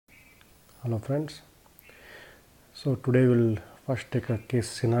Hello friends. So today we'll first take a case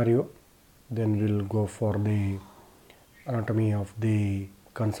scenario, then we'll go for the anatomy of the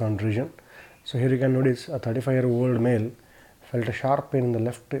concerned region. So here you can notice a 35-year-old male felt a sharp pain in the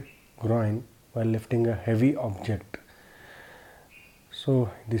left groin while lifting a heavy object. So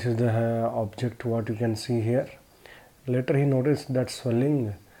this is the object what you can see here. Later he noticed that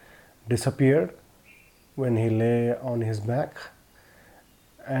swelling disappeared when he lay on his back,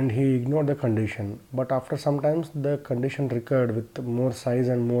 and he ignored the condition, but after some time the condition recurred with more size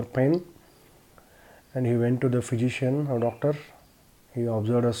and more pain, and he went to the physician or doctor. He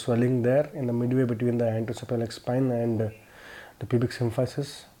observed a swelling there in the midway between the anterosepalic spine and the pubic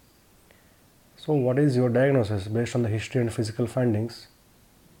symphysis. So what is your diagnosis? Based on the history and physical findings,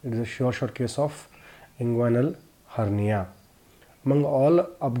 it is a sure case of inguinal hernia. Among all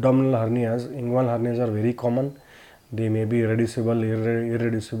abdominal hernias, inguinal hernias are very common. They may be reducible,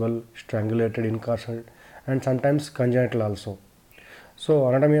 irreducible, strangulated, incarcerated, and sometimes congenital also. So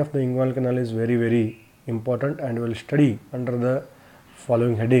anatomy of the inguinal canal is very important, and we will study under the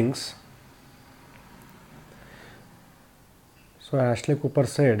following headings. So Ashley Cooper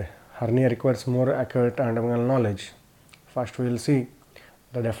said, hernia requires more accurate anatomical knowledge. First we will see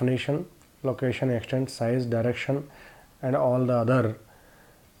the definition, location, extent, size, direction, and all the other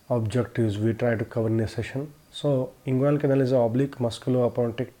objectives we try to cover in this session. So inguinal canal is an oblique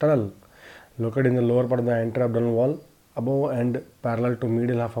musculoaponeurotic tunnel located in the lower part of the anterior abdominal wall, above and parallel to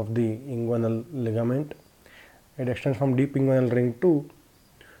medial half of the inguinal ligament. It extends from deep inguinal ring to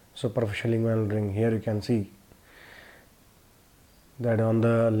superficial inguinal ring. Here you can see that on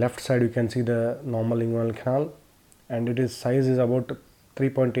the left side you can see the normal inguinal canal, and its size is about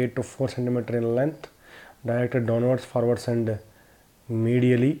 3.8 to 4 cm in length, directed downwards, forwards and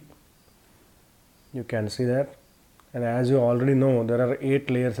medially. You can see that, and as you already know, there are 8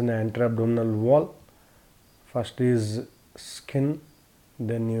 layers in the anterior abdominal wall. First is skin,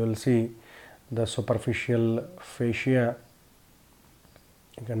 then you will see the superficial fascia.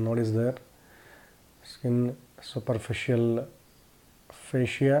 You can notice there, skin, superficial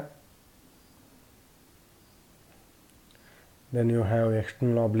fascia. Then you have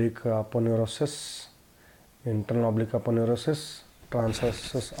external oblique aponeurosis, internal oblique aponeurosis,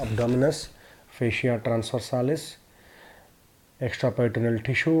 transversus abdominis, fascia transversalis, extraperitoneal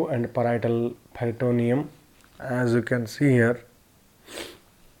tissue, and parietal peritoneum. As you can see here,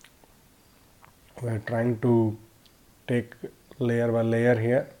 we are trying to take layer by layer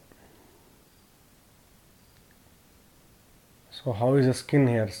here. So how is the skin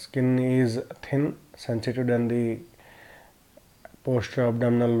here? Skin is thin, sensitive than the posterior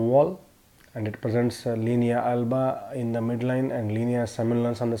abdominal wall, and it presents linea alba in the midline and linea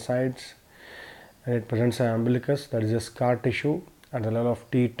semilunis on the sides, and it presents an umbilicus, that is a scar tissue at the level of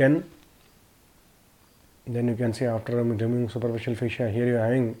T10. Then you can see after removing superficial fascia, here you are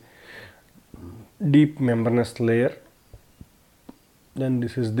having deep membranous layer. Then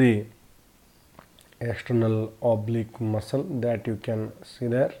this is the external oblique muscle that you can see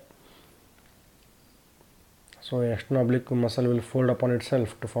there. So external oblique muscle will fold upon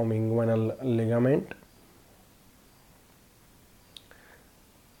itself to form inguinal ligament.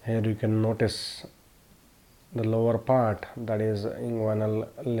 Here you can notice the lower part, that is inguinal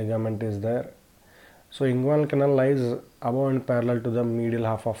ligament, is there. So inguinal canal lies above and parallel to the medial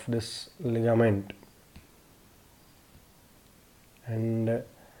half of this ligament, and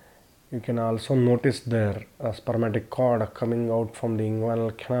you can also notice there a spermatic cord coming out from the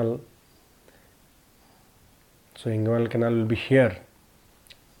inguinal canal. So inguinal canal will be here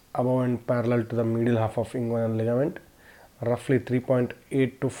above and parallel to the medial half of inguinal ligament, roughly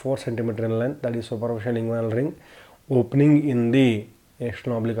 3.8 to 4 cm in length, that is superficial inguinal ring, opening in the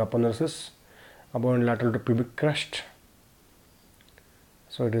external oblique aponeurosis, above and lateral to pubic crest.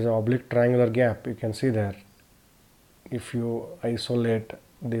 So it is an oblique triangular gap, you can see there. If you isolate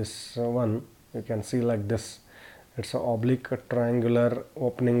this one, you can see like this. It's an oblique triangular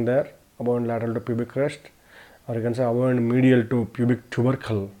opening there, above and lateral to pubic crest, or you can say above and medial to pubic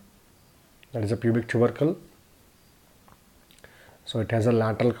tubercle. That is a pubic tubercle. So it has a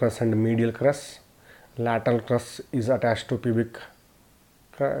lateral crest and medial crest. Lateral crest is attached to pubic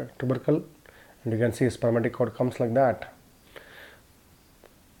tubercle, and you can see spermatic cord comes like that.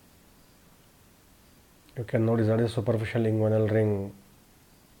 You can notice that is superficial inguinal ring.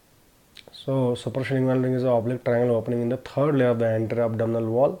 So superficial inguinal ring is an oblique triangle opening in the third layer of the anterior abdominal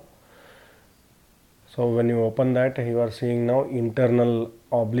wall. So when you open that, you are seeing now internal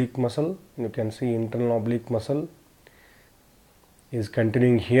oblique muscle. You can see internal oblique muscle is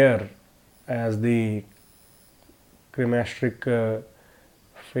continuing here as the cremasteric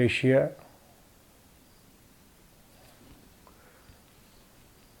fascia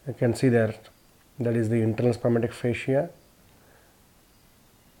You can see there, that is the internal spermatic fascia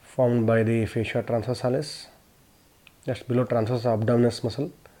formed by the fascia transversalis just below transverse abdominis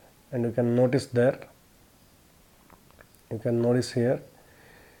muscle, and you can notice there, you can notice here,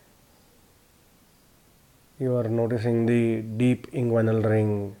 you are noticing the deep inguinal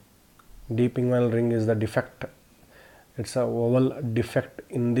ring. Deep inguinal ring is the defect. It's a oval defect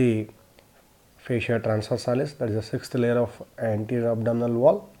in the fascia transversalis, that is the sixth layer of anterior abdominal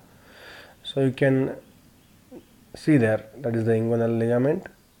wall. So you can see there, that is the inguinal ligament,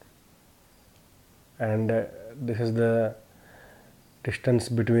 and this is the distance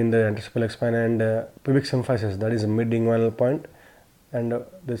between the anterocephalic spine and pubic symphysis, that is mid inguinal point, and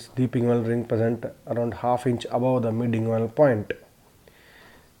this deep inguinal ring present around ½ inch above the mid inguinal point.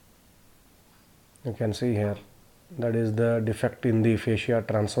 You can see here, that is the defect in the fascia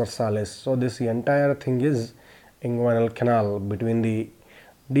transversalis. So this entire thing is inguinal canal between the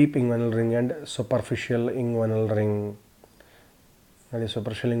deep inguinal ring and superficial inguinal ring, that is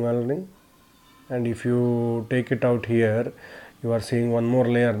superficial inguinal ring. And if you take it out here, you are seeing one more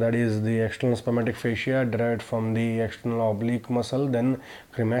layer, that is the external spermatic fascia derived from the external oblique muscle, then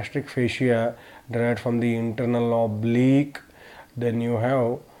cremasteric fascia derived from the internal oblique, then you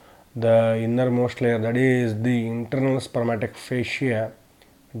have the innermost layer, that is the internal spermatic fascia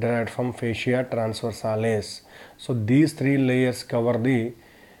derived from fascia transversalis. So these three layers cover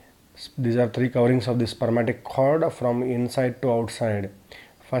these are three coverings of the spermatic cord from inside to outside.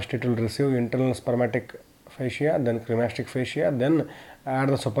 First it will receive internal spermatic fascia, then cremasteric fascia, then add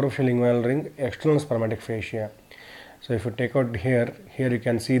the superficial inguinal ring, external spermatic fascia. So if you take out here you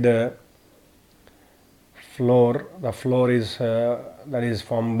can see the floor. The floor is that is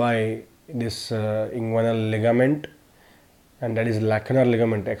formed by this inguinal ligament, and that is lacunar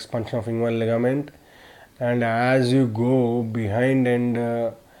ligament, expansion of inguinal ligament. And as you go behind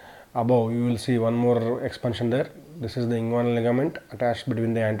and above, you will see one more expansion there. This is the inguinal ligament attached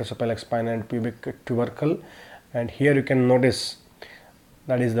between the anterocephalic spine and pubic tubercle, and here you can notice,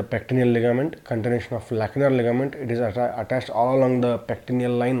 that is the pectineal ligament, continuation of lacunar ligament. It is attached all along the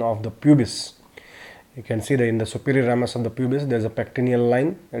pectineal line of the pubis. You can see that in the superior ramus of the pubis there is a pectineal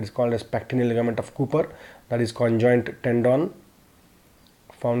line, that is called as pectineal ligament of Cooper, that is conjoint tendon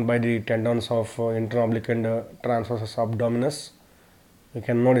found by the tendons of internal oblique and transversus abdominis. You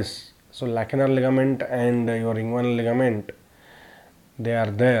can notice, so lacunar ligament and your inguinal ligament, they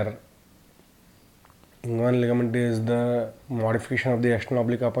are there. Inguinal ligament is the modification of the external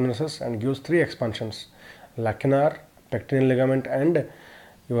oblique aponeurosis and gives three expansions: lacunar, pectineal ligament and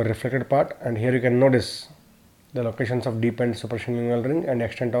your reflected part. And here you can notice the locations of deep and superficial inguinal ring and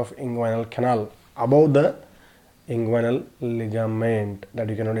extent of inguinal canal above the inguinal ligament, that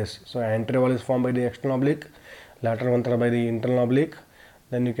you can notice. So anterior wall is formed by the external oblique, lateral one third by the internal oblique.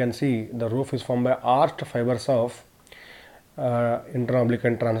 Then you can see the roof is formed by arched fibers of internal oblique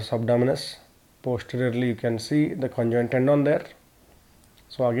and transversus abdominis. Posteriorly you can see the conjoint tendon there.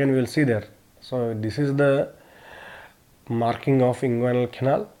 So again we will see there. So this is the marking of inguinal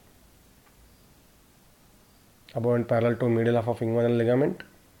canal above and parallel to medial half of inguinal ligament.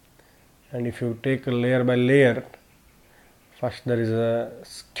 And if you take layer by layer, first there is a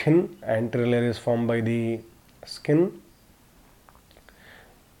skin, anterior layer is formed by the skin,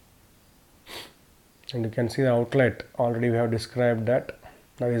 and you can see the outlet, already we have described that.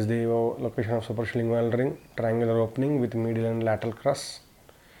 That is the location of superficial inguinal ring, triangular opening with medial and lateral crus.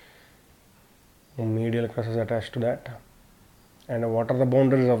 Medial crus is attached to that. And what are the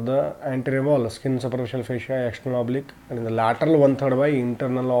boundaries of the anterior wall? Skin, superficial fascia, external oblique, and in the lateral one third by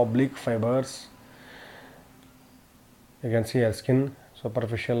internal oblique fibers. You can see here skin,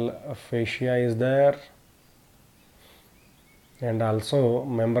 superficial fascia is there, and also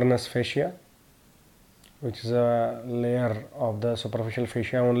membranous fascia, which is a layer of the superficial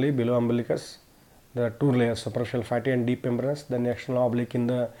fascia only below umbilicus. There are two layers, superficial fatty and deep membranous, then external oblique in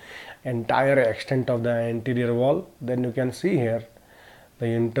the entire extent of the anterior wall. Then you can see here the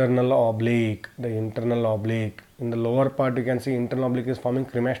internal oblique, in the lower part you can see internal oblique is forming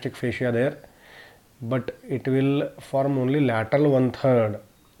cremasteric fascia there, but it will form only lateral one third.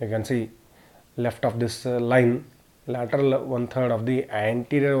 You can see left of this line, lateral one third of the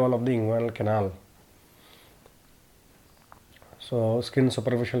anterior wall of the inguinal canal. So skin,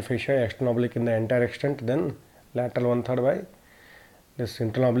 superficial fascia, external oblique in the entire extent, then lateral one third by this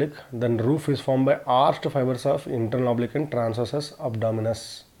internal oblique. Then roof is formed by arched fibers of internal oblique and transversus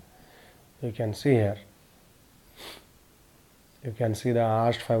abdominis. You can see here, you can see the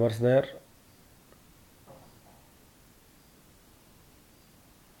arched fibers there.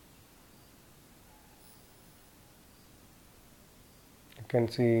 You can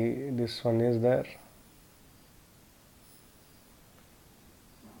see this one is there.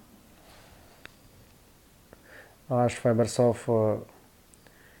 Arched fibers of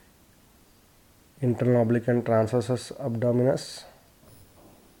internal oblique and transversus abdominis.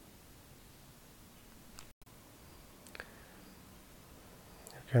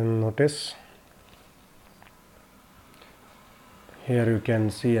 You can notice here, you can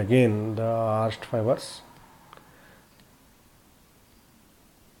see again the arched fibers.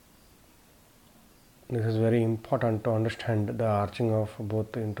 This is very important to understand the arching of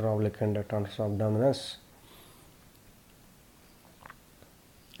both internal oblique and transversus abdominis.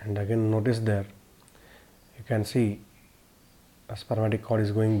 And again, notice there, you can see a spermatic cord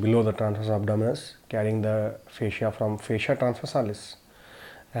is going below the transversus abdominis, carrying the fascia from fascia transversalis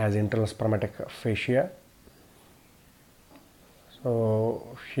as internal spermatic fascia.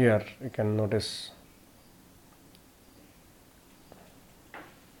 So here you can notice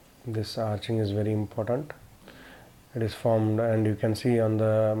this arching is very important. It is formed, and you can see on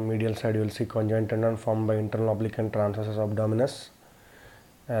the medial side you will see conjoint tendon formed by internal oblique and transversus abdominis.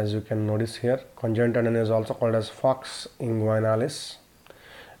 As you can notice here, conjoint tendon is also called as fox inguinalis.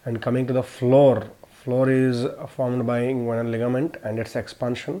 And coming to the floor is formed by inguinal ligament and its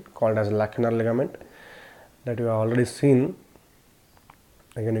expansion called as lacunar ligament, that you have already seen.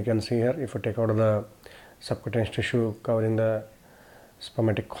 Again, you can see here, if you take out the subcutaneous tissue covering the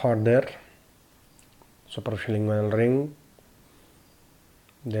spermatic cord there, superficial inguinal ring,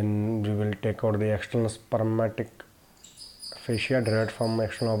 then we will take out the external spermatic fascia derived from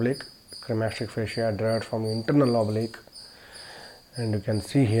external oblique, cremasteric fascia derived from internal oblique, and you can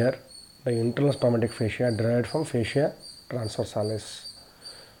see here the internal spermatic fascia derived from fascia transversalis.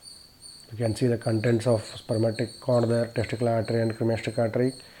 You can see the contents of spermatic cord there, testicular artery and cremasteric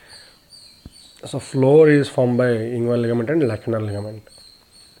artery. So floor is formed by inguinal ligament and lacunar ligament,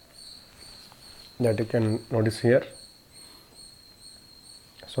 that you can notice here.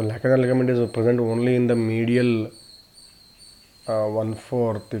 So lacunar ligament is present only in the medial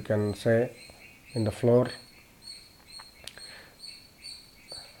 1/4, you can say, in the floor.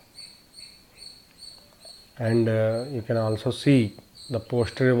 And you can also see the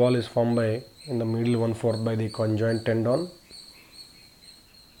posterior wall is formed by, in the medial 1/4, by the conjoint tendon,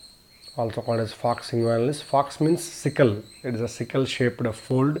 also called as fox inguinalis. Fox means sickle. It is a sickle shaped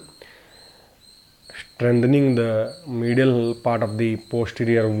fold strengthening the medial part of the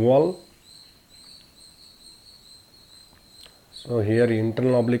posterior wall. So here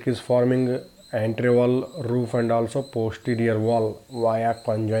internal oblique is forming anterior wall, roof, and also posterior wall via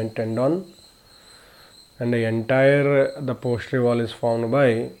conjoint tendon, and the posterior wall is formed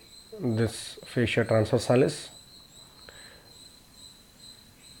by this fascia transversalis.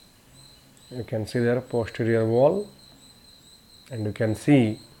 You can see there posterior wall, and you can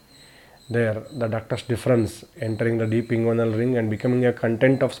see there the ductus deferens entering the deep inguinal ring and becoming a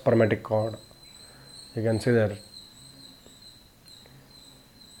content of spermatic cord. You can see there.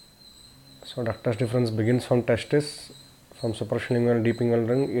 So ductus deferens begins from testis, from superficial inguinal deep inguinal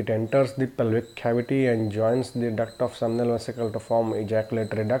ring. It enters the pelvic cavity and joins the duct of seminal vesicle to form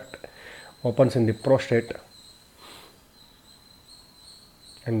ejaculatory duct, opens in the prostate,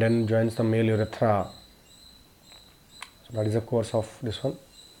 and then joins the male urethra. So that is the course of this one.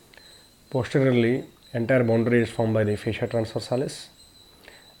 Posteriorly, entire boundary is formed by the fascia transversalis.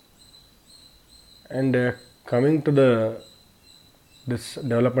 And coming to this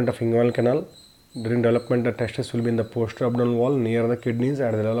development of inguinal canal, during development the testis will be in the posterior abdominal wall near the kidneys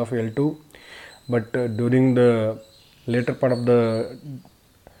at the level of L2, but during the later part of the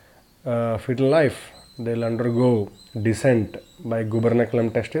fetal life, they will undergo descent by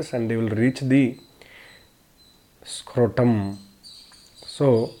gubernaculum testis and they will reach the scrotum.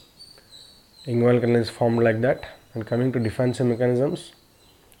 So inguinal canal is formed like that. And coming to defensive mechanisms,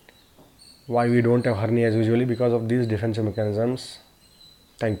 why we don't have hernia as usually? Because of these defensive mechanisms.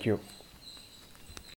 Thank you.